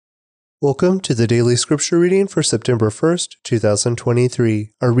Welcome to the Daily Scripture Reading for September 1st, 2023.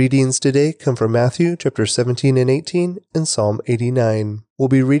 Our readings today come from Matthew chapter 17 and 18 and Psalm 89. We'll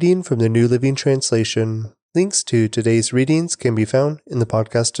be reading from the New Living Translation. Links to today's readings can be found in the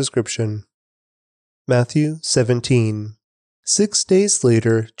podcast description. Matthew 17. 6 days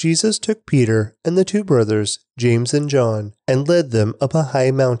later, Jesus took Peter and the two brothers, James and John, and led them up a high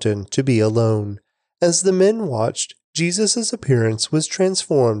mountain to be alone. As the men watched, Jesus' appearance was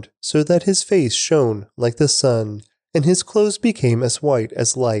transformed so that his face shone like the sun, and his clothes became as white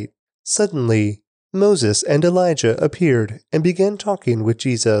as light. Suddenly, Moses and Elijah appeared and began talking with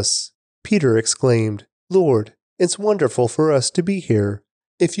Jesus. Peter exclaimed, "Lord, it's wonderful for us to be here.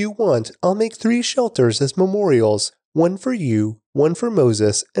 If you want, I'll make 3 shelters as memorials, one for you, one for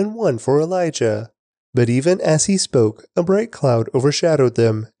Moses, and one for Elijah." But even as he spoke, a bright cloud overshadowed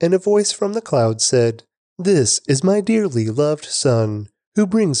them, and a voice from the cloud said, "This is my dearly loved Son, who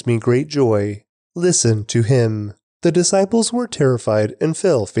brings me great joy. Listen to him." The disciples were terrified and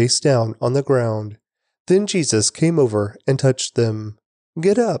fell face down on the ground. Then Jesus came over and touched them.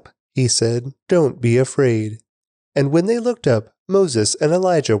 "Get up," he said. "Don't be afraid." And when they looked up, Moses and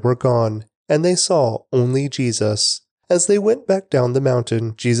Elijah were gone, and they saw only Jesus. As they went back down the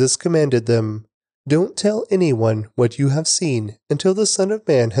mountain, Jesus commanded them, "Don't tell anyone what you have seen until the Son of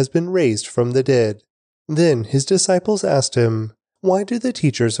Man has been raised from the dead." Then his disciples asked him, "Why do the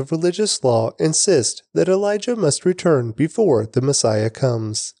teachers of religious law insist that Elijah must return before the Messiah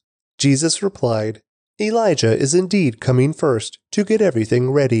comes?" Jesus replied, "Elijah is indeed coming first to get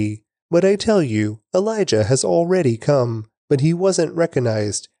everything ready. But I tell you, Elijah has already come, but he wasn't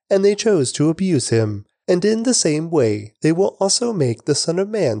recognized, and they chose to abuse him. And in the same way, they will also make the Son of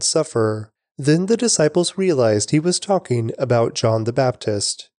Man suffer." Then the disciples realized he was talking about John the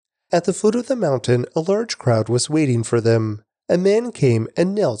Baptist. At the foot of the mountain, a large crowd was waiting for them. A man came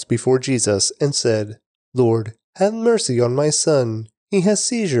and knelt before Jesus and said, "Lord, have mercy on my son. He has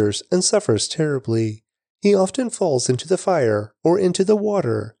seizures and suffers terribly. He often falls into the fire or into the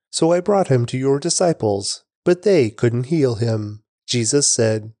water, so I brought him to your disciples, but they couldn't heal him." Jesus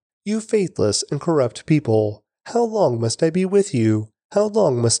said, "You faithless and corrupt people, how long must I be with you? How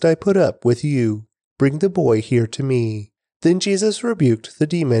long must I put up with you? Bring the boy here to me." Then Jesus rebuked the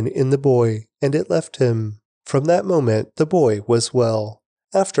demon in the boy, and it left him. From that moment the boy was well.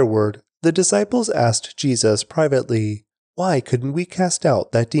 Afterward, the disciples asked Jesus privately, "Why couldn't we cast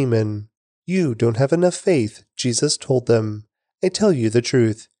out that demon?" "You don't have enough faith," Jesus told them. "I tell you the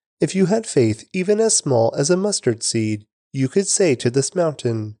truth. If you had faith even as small as a mustard seed, you could say to this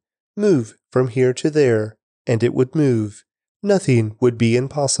mountain, 'Move from here to there,' and it would move. Nothing would be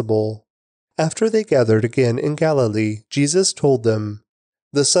impossible." After they gathered again in Galilee, Jesus told them,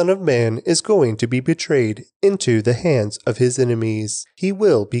 "The Son of Man is going to be betrayed into the hands of his enemies. He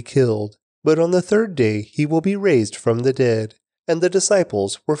will be killed, but on the 3rd day he will be raised from the dead." And the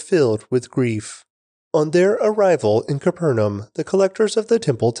disciples were filled with grief. On their arrival in Capernaum, the collectors of the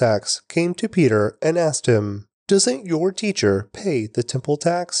temple tax came to Peter and asked him, "Doesn't your teacher pay the temple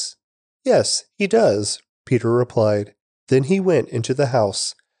tax?" "Yes, he does," Peter replied. Then he went into the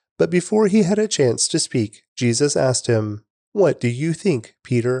house. But before he had a chance to speak, Jesus asked him, "What do you think,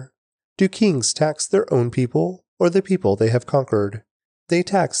 Peter? Do kings tax their own people or the people they have conquered?" "They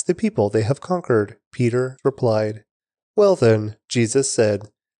tax the people they have conquered," Peter replied. "Well then," Jesus said,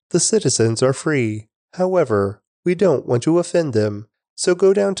 "the citizens are free. However, we don't want to offend them, so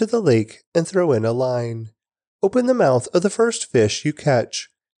go down to the lake and throw in a line. Open the mouth of the first fish you catch,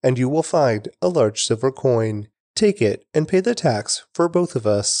 and you will find a large silver coin. Take it and pay the tax for both of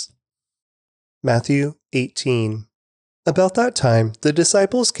us." Matthew 18. About that time, the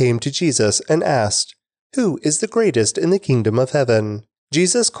disciples came to Jesus and asked, "Who is the greatest in the kingdom of heaven?"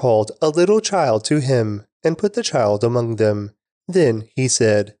 Jesus called a little child to him and put the child among them. Then he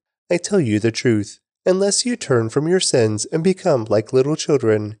said, "I tell you the truth. Unless you turn from your sins and become like little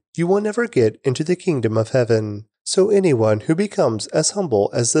children, you will never get into the kingdom of heaven. So anyone who becomes as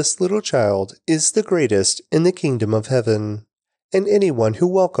humble as this little child is the greatest in the kingdom of heaven. And anyone who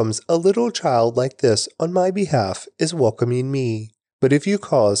welcomes a little child like this on my behalf is welcoming me. But if you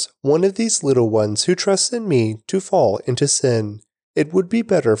cause one of these little ones who trusts in me to fall into sin, it would be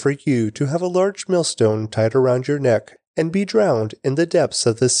better for you to have a large millstone tied around your neck and be drowned in the depths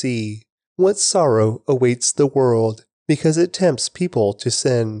of the sea. What sorrow awaits the world, because it tempts people to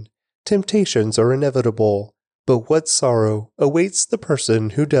sin. Temptations are inevitable, but what sorrow awaits the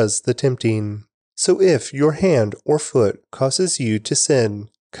person who does the tempting. So if your hand or foot causes you to sin,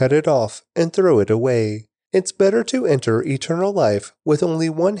 cut it off and throw it away. It's better to enter eternal life with only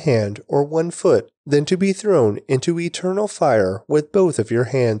one hand or one foot than to be thrown into eternal fire with both of your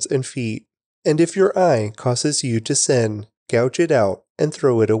hands and feet. And if your eye causes you to sin, gouge it out and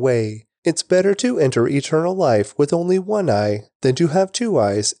throw it away. It's better to enter eternal life with only one eye than to have two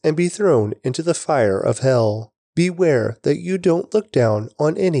eyes and be thrown into the fire of hell. Beware that you don't look down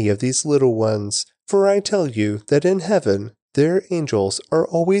on any of these little ones, for I tell you that in heaven their angels are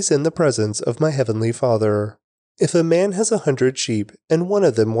always in the presence of my heavenly Father. If a man has 100 sheep and one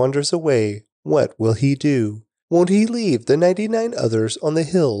of them wanders away, what will he do? Won't he leave the 99 others on the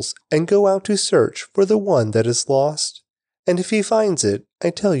hills and go out to search for the one that is lost? And if he finds it, I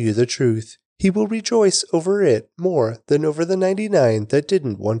tell you the truth, he will rejoice over it more than over the 99 that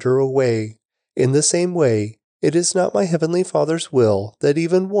didn't wander away. In the same way, it is not my heavenly Father's will that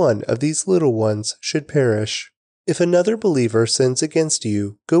even one of these little ones should perish. If another believer sins against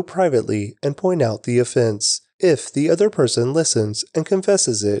you, go privately and point out the offense. If the other person listens and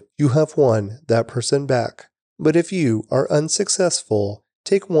confesses it, you have won that person back. But if you are unsuccessful,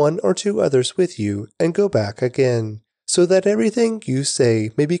 take one or two others with you and go back again, so that everything you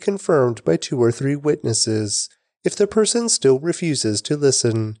say may be confirmed by 2 or 3 witnesses. If the person still refuses to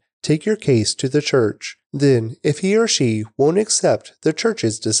listen, take your case to the church. Then, if he or she won't accept the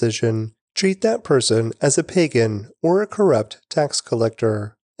church's decision, treat that person as a pagan or a corrupt tax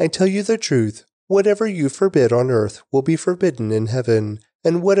collector. I tell you the truth, whatever you forbid on earth will be forbidden in heaven,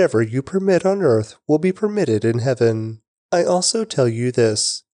 and whatever you permit on earth will be permitted in heaven. I also tell you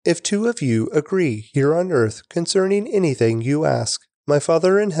this, if 2 of you agree here on earth concerning anything you ask, my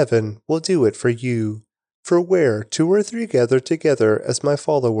Father in heaven will do it for you. For where 2 or 3 gather together as my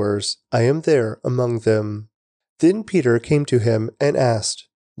followers, I am there among them. Then Peter came to him and asked,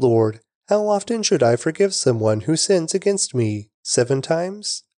 Lord, how often should I forgive someone who sins against me? 7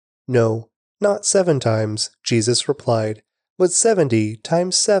 times? No, not 7 times, Jesus replied, but 70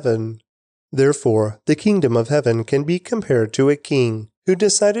 times 7. Therefore, the kingdom of heaven can be compared to a king who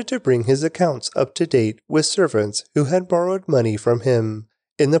decided to bring his accounts up to date with servants who had borrowed money from him.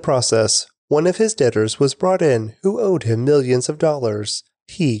 In the process, one of his debtors was brought in who owed him millions of dollars.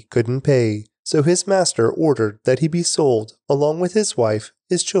 He couldn't pay, so his master ordered that he be sold, along with his wife,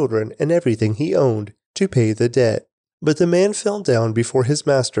 his children, and everything he owned, to pay the debt. But the man fell down before his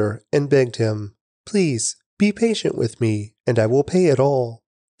master and begged him, Please, be patient with me, and I will pay it all.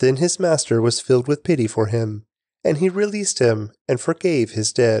 Then his master was filled with pity for him, and he released him and forgave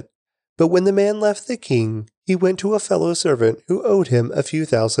his debt. But when the man left the king, he went to a fellow servant who owed him a few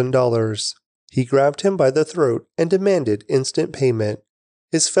 $1,000s. He grabbed him by the throat and demanded instant payment.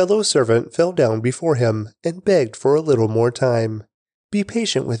 His fellow servant fell down before him and begged for a little more time. Be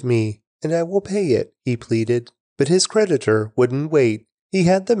patient with me, and I will pay it, he pleaded. But his creditor wouldn't wait. He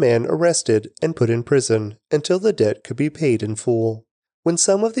had the man arrested and put in prison until the debt could be paid in full. When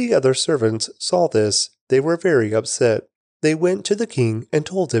some of the other servants saw this, they were very upset. They went to the king and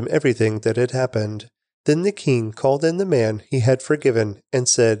told him everything that had happened. Then the king called in the man he had forgiven and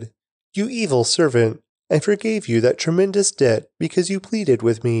said, You evil servant, I forgave you that tremendous debt because you pleaded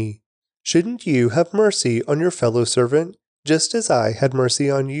with me. Shouldn't you have mercy on your fellow servant, just as I had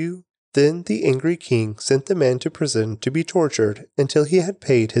mercy on you? Then the angry king sent the man to prison to be tortured until he had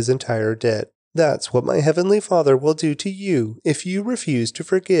paid his entire debt. That's what my heavenly Father will do to you if you refuse to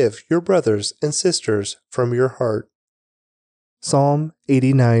forgive your brothers and sisters from your heart. Psalm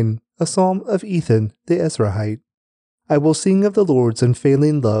 89, a psalm of Ethan the Ezrahite. I will sing of the Lord's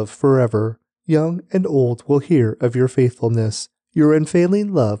unfailing love forever. Young and old will hear of your faithfulness. Your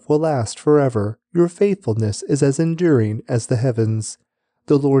unfailing love will last forever. Your faithfulness is as enduring as the heavens.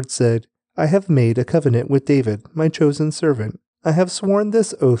 The Lord said, I have made a covenant with David, my chosen servant. I have sworn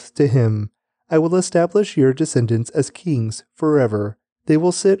this oath to him. I will establish your descendants as kings forever. They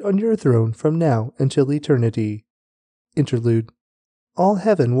will sit on your throne from now until eternity. Interlude. All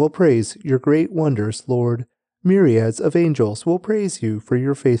heaven will praise your great wonders, Lord. Myriads of angels will praise you for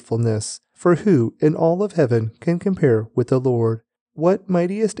your faithfulness. For who in all of heaven can compare with the Lord? What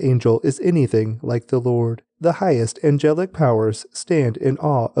mightiest angel is anything like the Lord? The highest angelic powers stand in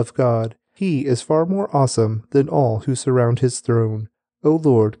awe of God. He is far more awesome than all who surround his throne. O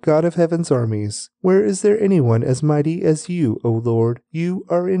Lord, God of heaven's armies, where is there anyone as mighty as you, O Lord? You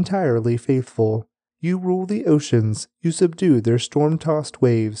are entirely faithful. You rule the oceans. You subdue their storm-tossed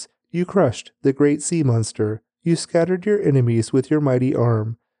waves. You crushed the great sea monster. You scattered your enemies with your mighty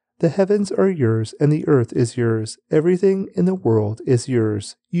arm. The heavens are yours, and the earth is yours. Everything in the world is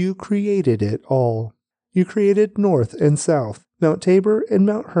yours. You created it all. You created north and south. Mount Tabor and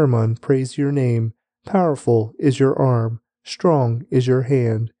Mount Hermon praise your name. Powerful is your arm. Strong is your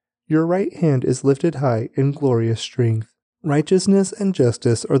hand. Your right hand is lifted high in glorious strength. Righteousness and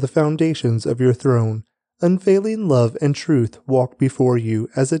justice are the foundations of your throne. Unfailing love and truth walk before you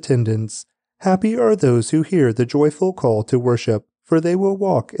as attendants. Happy are those who hear the joyful call to worship, for they will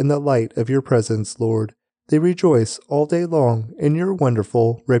walk in the light of your presence, Lord. They rejoice all day long in your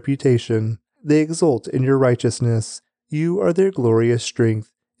wonderful reputation. They exult in your righteousness. You are their glorious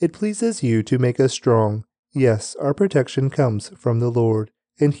strength. It pleases you to make us strong. Yes, our protection comes from the Lord,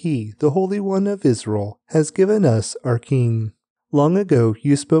 and He, the Holy One of Israel, has given us our King. Long ago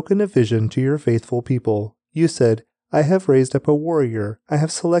you spoke in a vision to your faithful people. You said, I have raised up a warrior. I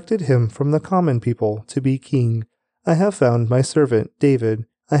have selected him from the common people to be king. I have found my servant David.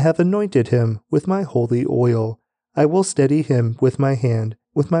 I have anointed him with my holy oil. I will steady him with my hand.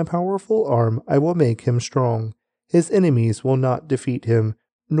 With my powerful arm I will make him strong. His enemies will not defeat him,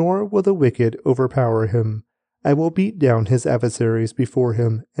 nor will the wicked overpower him. I will beat down his adversaries before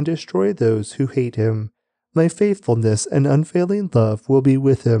him and destroy those who hate him. My faithfulness and unfailing love will be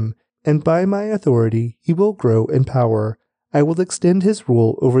with him, and by my authority he will grow in power. I will extend his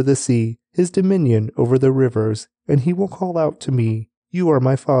rule over the sea, his dominion over the rivers, and he will call out to me, You are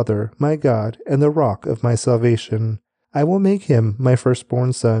my Father, my God, and the rock of my salvation. I will make him my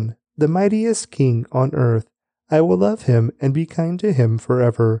firstborn son, the mightiest king on earth. I will love him and be kind to him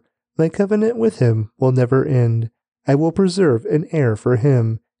forever. My covenant with him will never end. I will preserve an heir for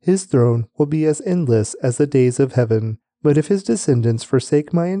him. His throne will be as endless as the days of heaven. But if his descendants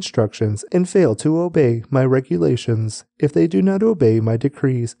forsake my instructions and fail to obey my regulations, if they do not obey my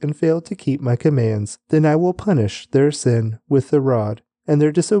decrees and fail to keep my commands, then I will punish their sin with the rod and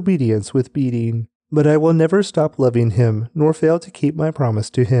their disobedience with beating. But I will never stop loving him, nor fail to keep my promise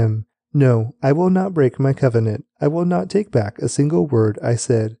to him. No, I will not break my covenant. I will not take back a single word I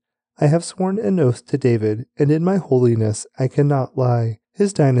said. I have sworn an oath to David, and in my holiness I cannot lie.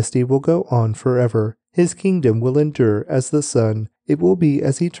 His dynasty will go on forever. His kingdom will endure as the sun. It will be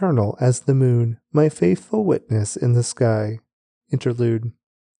as eternal as the moon, my faithful witness in the sky. Interlude.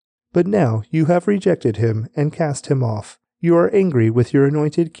 But now you have rejected him and cast him off. You are angry with your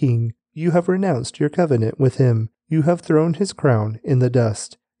anointed king. You have renounced your covenant with him. You have thrown his crown in the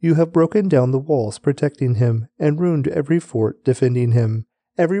dust. You have broken down the walls protecting him and ruined every fort defending him.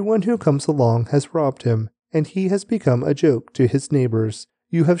 Everyone who comes along has robbed him, and he has become a joke to his neighbors.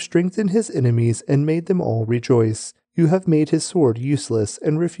 You have strengthened his enemies and made them all rejoice. You have made his sword useless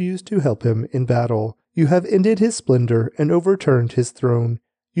and refused to help him in battle. You have ended his splendor and overturned his throne.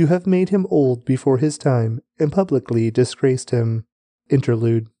 You have made him old before his time and publicly disgraced him.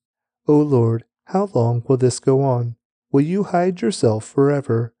 Interlude. O Lord, how long will this go on? Will you hide yourself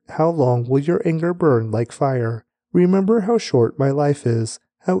forever? How long will your anger burn like fire? Remember how short my life is,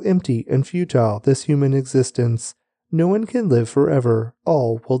 how empty and futile this human existence. No one can live forever,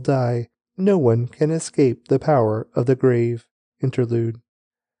 all will die. No one can escape the power of the grave. Interlude.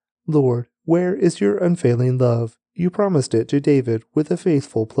 Lord, where is your unfailing love? You promised it to David with a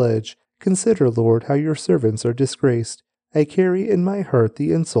faithful pledge. Consider, Lord, how your servants are disgraced. I carry in my heart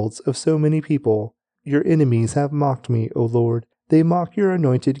the insults of so many people. Your enemies have mocked me, O Lord. They mock your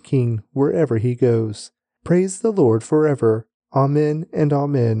anointed king wherever he goes. Praise the Lord forever. Amen and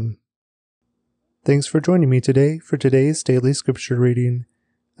amen. Thanks for joining me today for today's daily scripture reading.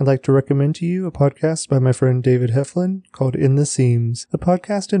 I'd like to recommend to you a podcast by my friend David Heflin called In the Seams, a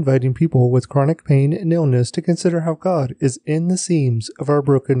podcast inviting people with chronic pain and illness to consider how God is in the seams of our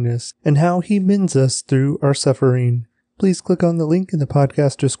brokenness and how he mends us through our suffering. Please click on the link in the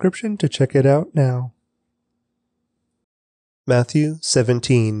podcast description to check it out now. Matthew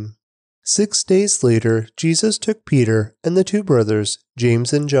 17. 6 days later, Jesus took Peter and the two brothers,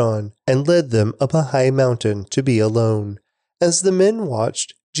 James and John, and led them up a high mountain to be alone. As the men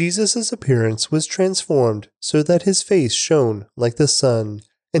watched, Jesus' appearance was transformed so that his face shone like the sun,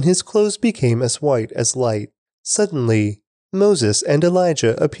 and his clothes became as white as light. Suddenly, Moses and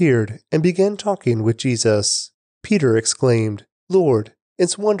Elijah appeared and began talking with Jesus. Peter exclaimed, "Lord,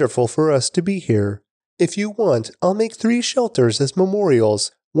 it's wonderful for us to be here. If you want, I'll make 3 shelters as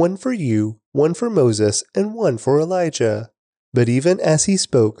memorials, one for you, one for Moses, and one for Elijah." But even as he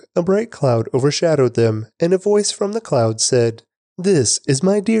spoke, a bright cloud overshadowed them, and a voice from the cloud said, "This is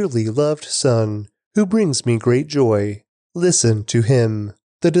my dearly loved Son, who brings me great joy. Listen to him."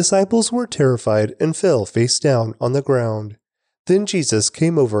 The disciples were terrified and fell face down on the ground. Then Jesus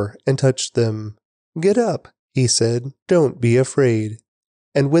came over and touched them. "Get up," he said, "don't be afraid."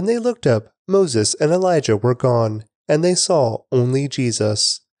 And when they looked up, Moses and Elijah were gone, and they saw only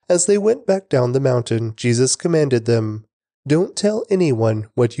Jesus. As they went back down the mountain, Jesus commanded them, "Don't tell anyone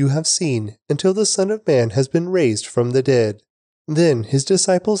what you have seen until the Son of Man has been raised from the dead." Then his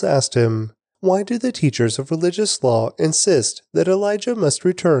disciples asked him, Why do the teachers of religious law insist that Elijah must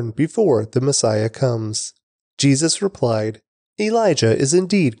return before the Messiah comes?" Jesus replied, "Elijah is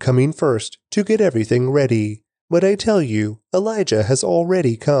indeed coming first to get everything ready. But I tell you, Elijah has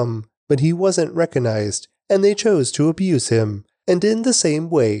already come, but he wasn't recognized, and they chose to abuse him. And in the same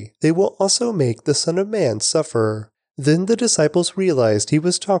way, they will also make the Son of Man suffer." Then the disciples realized he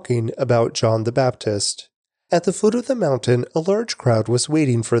was talking about John the Baptist. At the foot of the mountain, a large crowd was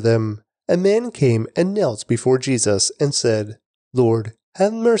waiting for them. A man came and knelt before Jesus and said, "Lord,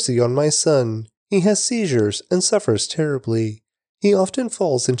 have mercy on my son. He has seizures and suffers terribly. He often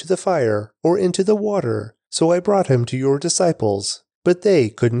falls into the fire or into the water, so I brought him to your disciples, but they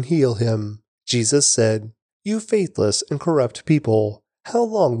couldn't heal him." Jesus said, "You faithless and corrupt people, how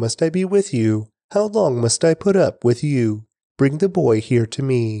long must I be with you? How long must I put up with you? Bring the boy here to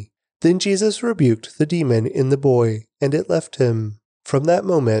me." Then Jesus rebuked the demon in the boy, and it left him. From that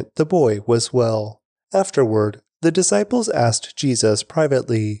moment the boy was well. Afterward, the disciples asked Jesus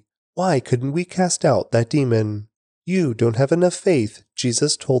privately, "Why couldn't we cast out that demon?" "You don't have enough faith,"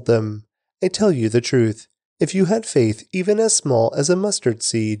 Jesus told them. "I tell you the truth. If you had faith even as small as a mustard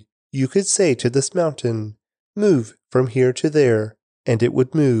seed, you could say to this mountain, 'Move from here to there,' and it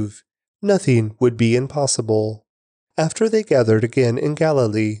would move. Nothing would be impossible." After they gathered again in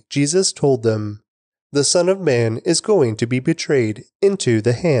Galilee, Jesus told them, "The Son of Man is going to be betrayed into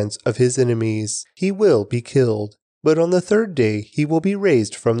the hands of his enemies. He will be killed, but on the third day he will be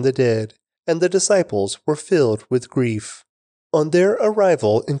raised from the dead." And the disciples were filled with grief. On their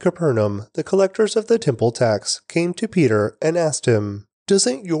arrival in Capernaum, the collectors of the temple tax came to Peter and asked him,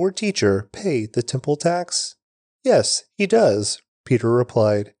 "Doesn't your teacher pay the temple tax?" "Yes, he does," Peter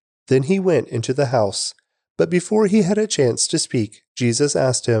replied. Then he went into the house. But before he had a chance to speak, Jesus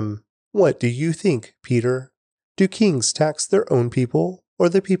asked him, "What do you think, Peter? Do kings tax their own people or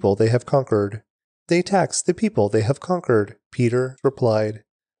the people they have conquered?" "They tax the people they have conquered," Peter replied.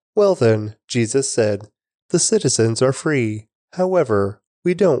 "Well then," Jesus said, "the citizens are free. However,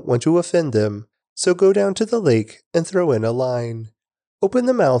 we don't want to offend them, so go down to the lake and throw in a line. Open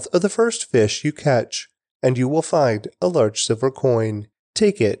the mouth of the first fish you catch, and you will find a large silver coin.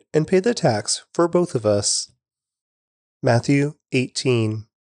 Take it and pay the tax for both of us." Matthew 18.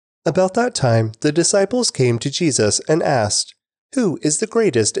 About that time, the disciples came to Jesus and asked, "Who is the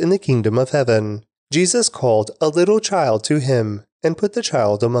greatest in the kingdom of heaven?" Jesus called a little child to him and put the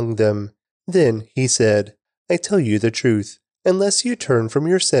child among them. Then he said, "I tell you the truth. Unless you turn from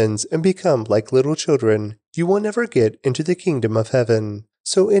your sins and become like little children, you will never get into the kingdom of heaven.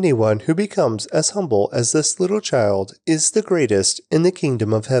 So anyone who becomes as humble as this little child is the greatest in the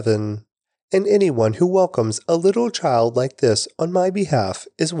kingdom of heaven. And anyone who welcomes a little child like this on my behalf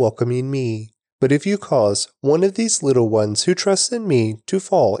is welcoming me. But if you cause one of these little ones who trusts in me to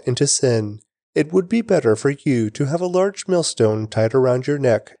fall into sin, it would be better for you to have a large millstone tied around your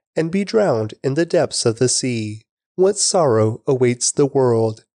neck and be drowned in the depths of the sea. What sorrow awaits the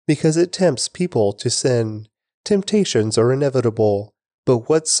world, because it tempts people to sin. Temptations are inevitable, but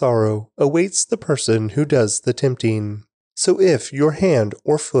what sorrow awaits the person who does the tempting. So if your hand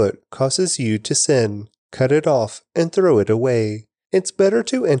or foot causes you to sin, cut it off and throw it away. It's better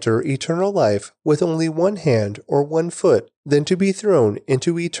to enter eternal life with only one hand or one foot than to be thrown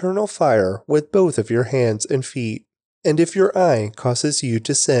into eternal fire with both of your hands and feet. And if your eye causes you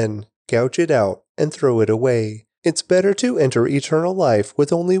to sin, gouge it out and throw it away. It's better to enter eternal life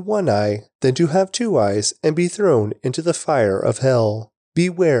with only one eye than to have two eyes and be thrown into the fire of hell.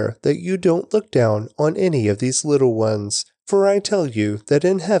 Beware that you don't look down on any of these little ones, for I tell you that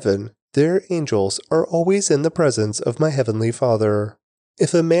in heaven their angels are always in the presence of my heavenly Father.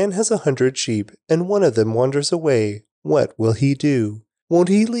 If a man has 100 sheep and one of them wanders away, what will he do? Won't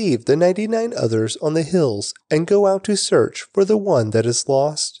he leave the 99 others on the hills and go out to search for the one that is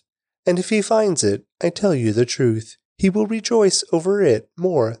lost? And if he finds it, I tell you the truth, he will rejoice over it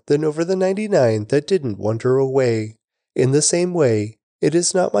more than over the 99 that didn't wander away. In the same way, it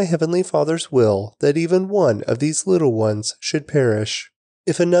is not my heavenly Father's will that even one of these little ones should perish.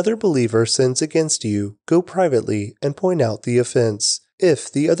 If another believer sins against you, go privately and point out the offense.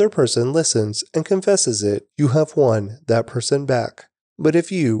 If the other person listens and confesses it, you have won that person back. But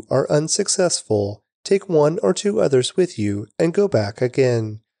if you are unsuccessful, take 1 or 2 others with you and go back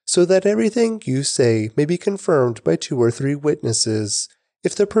again, so that everything you say may be confirmed by 2 or 3 witnesses.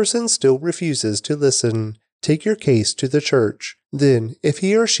 If the person still refuses to listen, take your case to the church. Then, if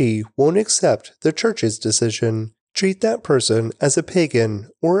he or she won't accept the church's decision, treat that person as a pagan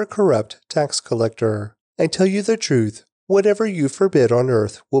or a corrupt tax collector. I tell you the truth, whatever you forbid on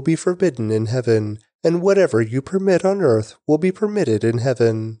earth will be forbidden in heaven, and whatever you permit on earth will be permitted in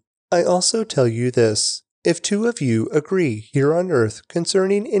heaven. I also tell you this, if two of you agree here on earth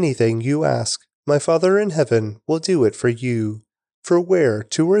concerning anything you ask, my Father in heaven will do it for you. For where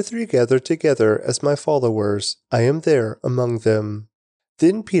 2 or 3 gather together as my followers, I am there among them."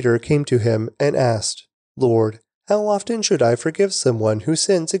 Then Peter came to him and asked, "Lord, how often should I forgive someone who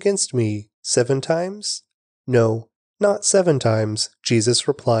sins against me? 7 times? No, not 7 times, Jesus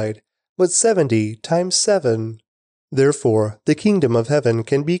replied, but 70 times 7. Therefore, the kingdom of heaven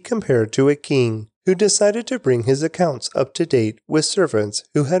can be compared to a king who decided to bring his accounts up to date with servants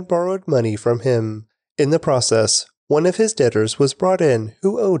who had borrowed money from him. In the process, one of his debtors was brought in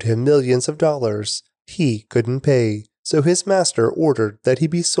who owed him millions of dollars. He couldn't pay, so his master ordered that he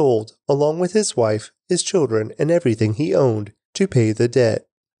be sold, along with his wife, his children, and everything he owned, to pay the debt.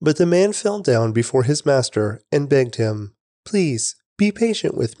 But the man fell down before his master and begged him, "Please, be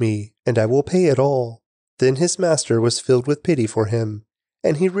patient with me, and I will pay it all." Then his master was filled with pity for him,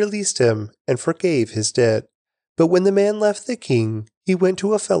 and he released him and forgave his debt. But when the man left the king, he went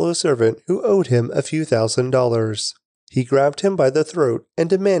to a fellow servant who owed him a few $1,000s. He grabbed him by the throat and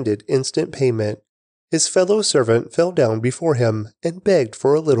demanded instant payment. His fellow servant fell down before him and begged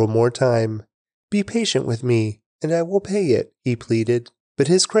for a little more time. "Be patient with me, and I will pay it," he pleaded. But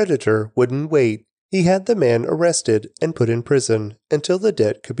his creditor wouldn't wait. He had the man arrested and put in prison until the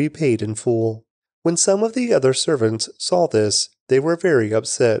debt could be paid in full. When some of the other servants saw this, they were very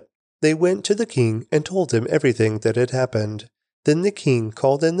upset. They went to the king and told him everything that had happened. Then the king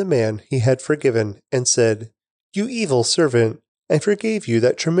called in the man he had forgiven and said, "You evil servant, I forgave you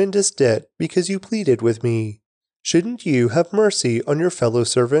that tremendous debt because you pleaded with me. Shouldn't you have mercy on your fellow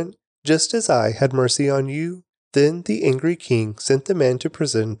servant, just as I had mercy on you?" Then the angry king sent the man to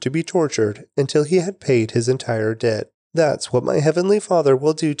prison to be tortured until he had paid his entire debt. That's what my heavenly Father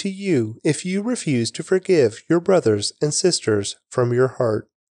will do to you if you refuse to forgive your brothers and sisters from your heart.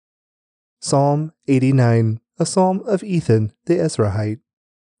 Psalm 89, a psalm of Ethan the Ezrahite.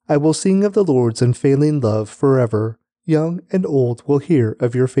 I will sing of the Lord's unfailing love forever. Young and old will hear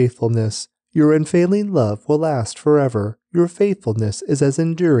of your faithfulness. Your unfailing love will last forever. Your faithfulness is as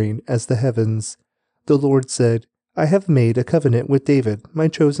enduring as the heavens. The Lord said, I have made a covenant with David, my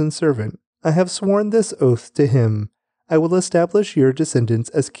chosen servant. I have sworn this oath to him. I will establish your descendants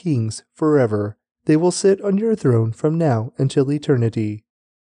as kings forever. They will sit on your throne from now until eternity.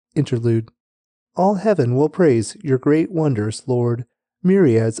 Interlude. All heaven will praise your great wonders, Lord.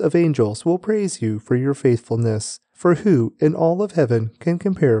 Myriads of angels will praise you for your faithfulness. For who in all of heaven can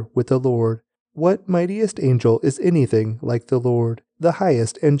compare with the Lord? What mightiest angel is anything like the Lord? The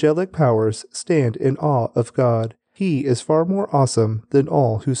highest angelic powers stand in awe of God. He is far more awesome than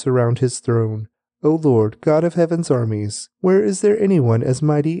all who surround his throne. O Lord, God of heaven's armies, where is there anyone as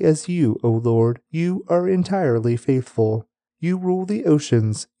mighty as you, O Lord? You are entirely faithful. You rule the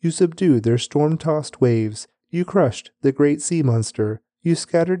oceans. You subdue their storm-tossed waves. You crushed the great sea monster. You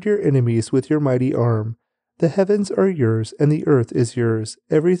scattered your enemies with your mighty arm. The heavens are yours, and the earth is yours.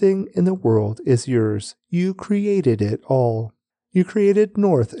 Everything in the world is yours. You created it all. You created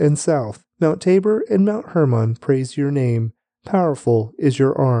north and south. Mount Tabor and Mount Hermon praise your name. Powerful is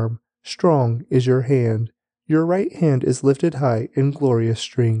your arm. Strong is your hand. Your right hand is lifted high in glorious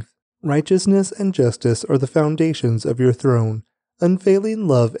strength. Righteousness and justice are the foundations of your throne. Unfailing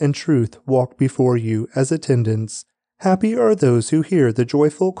love and truth walk before you as attendants. Happy are those who hear the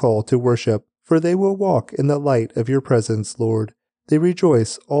joyful call to worship, for they will walk in the light of your presence, Lord. They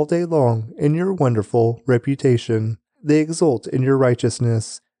rejoice all day long in your wonderful reputation. They exult in your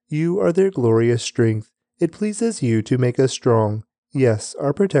righteousness. You are their glorious strength. It pleases you to make us strong. Yes,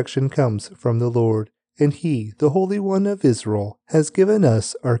 our protection comes from the Lord, and He, the Holy One of Israel, has given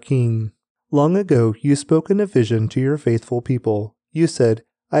us our King. Long ago you spoke in a vision to your faithful people. You said,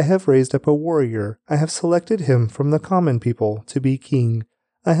 I have raised up a warrior. I have selected him from the common people to be king.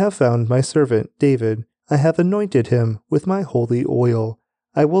 I have found my servant David. I have anointed him with my holy oil.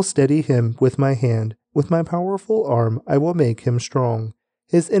 I will steady him with my hand. With my powerful arm I will make him strong.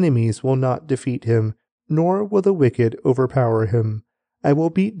 His enemies will not defeat him, nor will the wicked overpower him. I will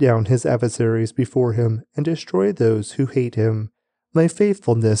beat down his adversaries before him and destroy those who hate him. My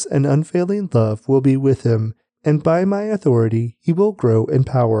faithfulness and unfailing love will be with him, and by my authority he will grow in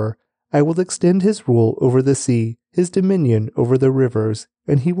power. I will extend his rule over the sea, his dominion over the rivers,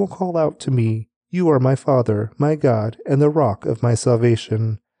 and he will call out to me, You are my Father, my God, and the rock of my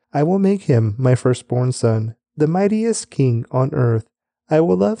salvation. I will make him my firstborn son, the mightiest king on earth. I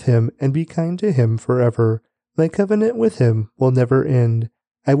will love him and be kind to him forever. My covenant with him will never end.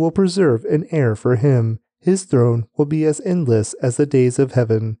 I will preserve an heir for him. His throne will be as endless as the days of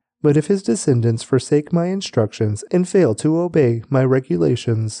heaven. But if his descendants forsake my instructions and fail to obey my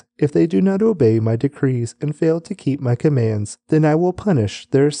regulations, if they do not obey my decrees and fail to keep my commands, then I will punish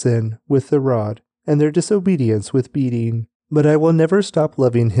their sin with the rod, and their disobedience with beating. But I will never stop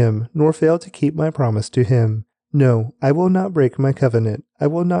loving him, nor fail to keep my promise to him. No, I will not break my covenant. I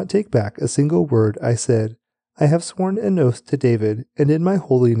will not take back a single word I said. I have sworn an oath to David, and in my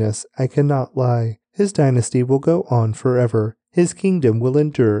holiness I cannot lie. His dynasty will go on forever. His kingdom will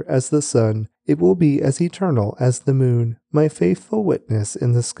endure as the sun. It will be as eternal as the moon, my faithful witness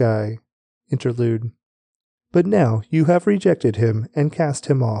in the sky. Interlude. But now you have rejected him and cast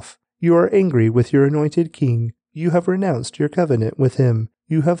him off. You are angry with your anointed king. You have renounced your covenant with him.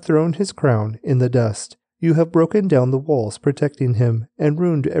 You have thrown his crown in the dust. You have broken down the walls protecting him and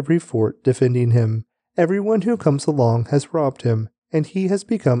ruined every fort defending him. Everyone who comes along has robbed him, and he has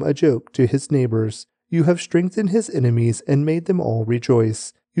become a joke to his neighbors. You have strengthened his enemies and made them all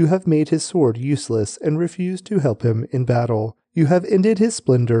rejoice. You have made his sword useless and refused to help him in battle. You have ended his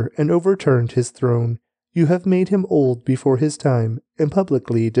splendor and overturned his throne. You have made him old before his time and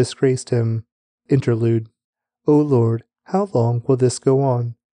publicly disgraced him. Interlude. O Lord, how long will this go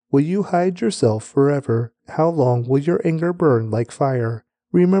on? Will you hide yourself forever? How long will your anger burn like fire?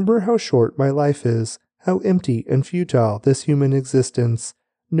 Remember how short my life is, how empty and futile this human existence.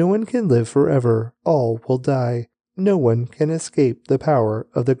 No one can live forever, all will die. No one can escape the power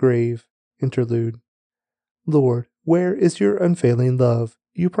of the grave. Interlude. Lord, where is your unfailing love?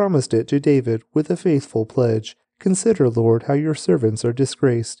 You promised it to David with a faithful pledge. Consider, Lord, how your servants are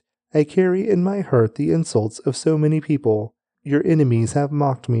disgraced. I carry in my heart the insults of so many people. Your enemies have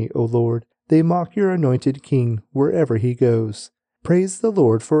mocked me, O Lord. They mock your anointed king wherever he goes. Praise the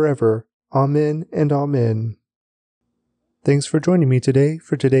Lord forever. Amen and amen. Thanks for joining me today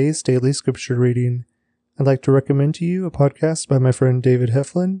for today's daily scripture reading. I'd like to recommend to you a podcast by my friend David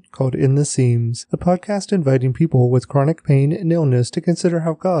Heflin called In the Seams, a podcast inviting people with chronic pain and illness to consider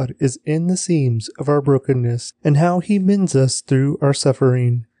how God is in the seams of our brokenness and how he mends us through our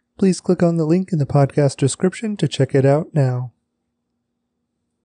suffering. Please click on the link in the podcast description to check it out now.